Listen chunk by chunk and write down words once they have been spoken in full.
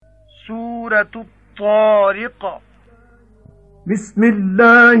سورة الطارق. بسم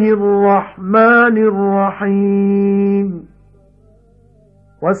الله الرحمن الرحيم.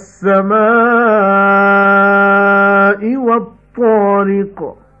 والسماء والطارق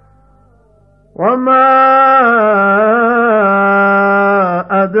وما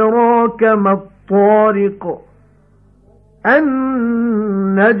أدراك ما الطارق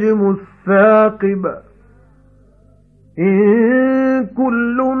النجم الثاقب إن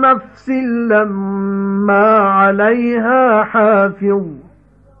كل نفس لما عليها حافظ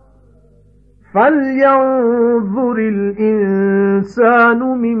فلينظر الإنسان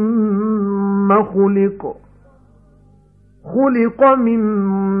مما خلق من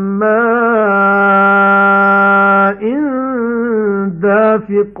ماء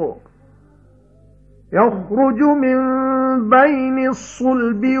دافق يخرج من بين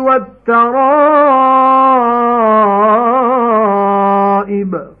الصلب والترائب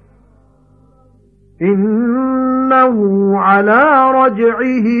إنه على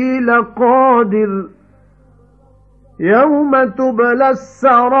رجعه لقادر يوم تبلى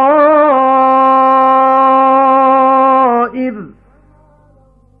السرائر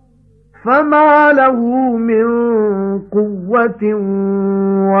فما له من قوة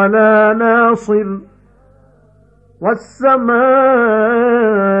ولا ناصر والسماء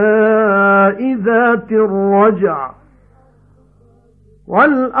ذات الرجع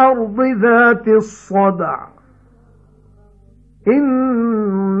والأرض ذات الصدع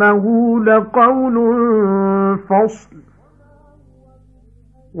إنه لقول فصل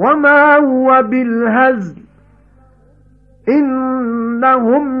وما هو بالهزل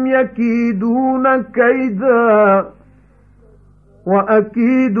إنهم يكيدون كيدا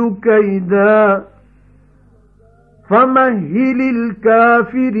وأكيد كيدا فمهل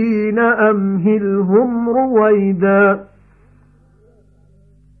الكافرين أمهلهم رويدا.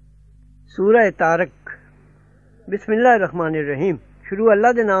 سورہ तारिक बिस्मिल्लाहिर्रहमानिर्रहीम। शुरू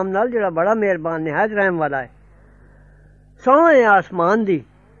अल्लाह दे नाम नाल जिहड़ा बड़ा मेहरबान निहायत रहम वाला है। सौं आसमान दी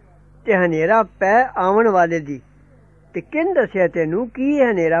ते हनेरा पै आवन वाले दी। ते किन दस्या तैनूं की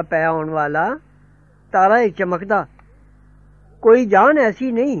हनेरा पै आउण वाला तारा एक चमकदा कोई जान ऐसी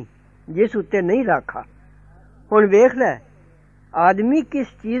नहीं जिस उत्ते नहीं राखा। हुण वेख लै आदमी किस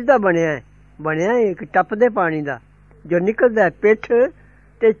चीज़ दा बनिया है एक टपदे पानी दा जो निकलदा है पिठ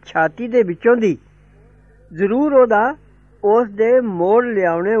ते छाती दे विचों दी। जरूर ओदा उस दे मोड़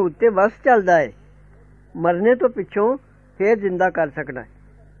लियाउने उत्ते वस चलदा है मरने तो पिछों फिर जिंदा कर सकदा है।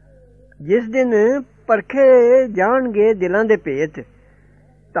 जिस दिन परखे जाणगे दिलां दे भेत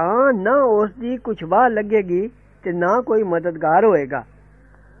तां ना उस दी कुछ वाह लगेगी ते ना कोई मददगार होएगा।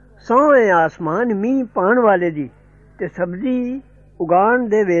 सौं आसमान मींह पाण वाले दी ते सब्जी उगाण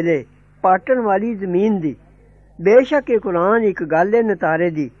दे वेले पाटण वाली जमीन दी। बेशक ये कुरान एक गल है नतारे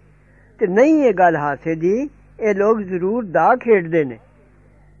दी ते नहीं ये गल हासे दी। ये लोग जरूर दा खेडदे ने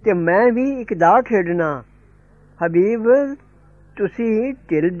ते मैं भी एक दा खेडना। हबीब तुसी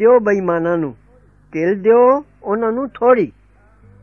ढिल दिओ बेईमानां नूं, ढिल दिओ उन्हां नूं थोड़ी।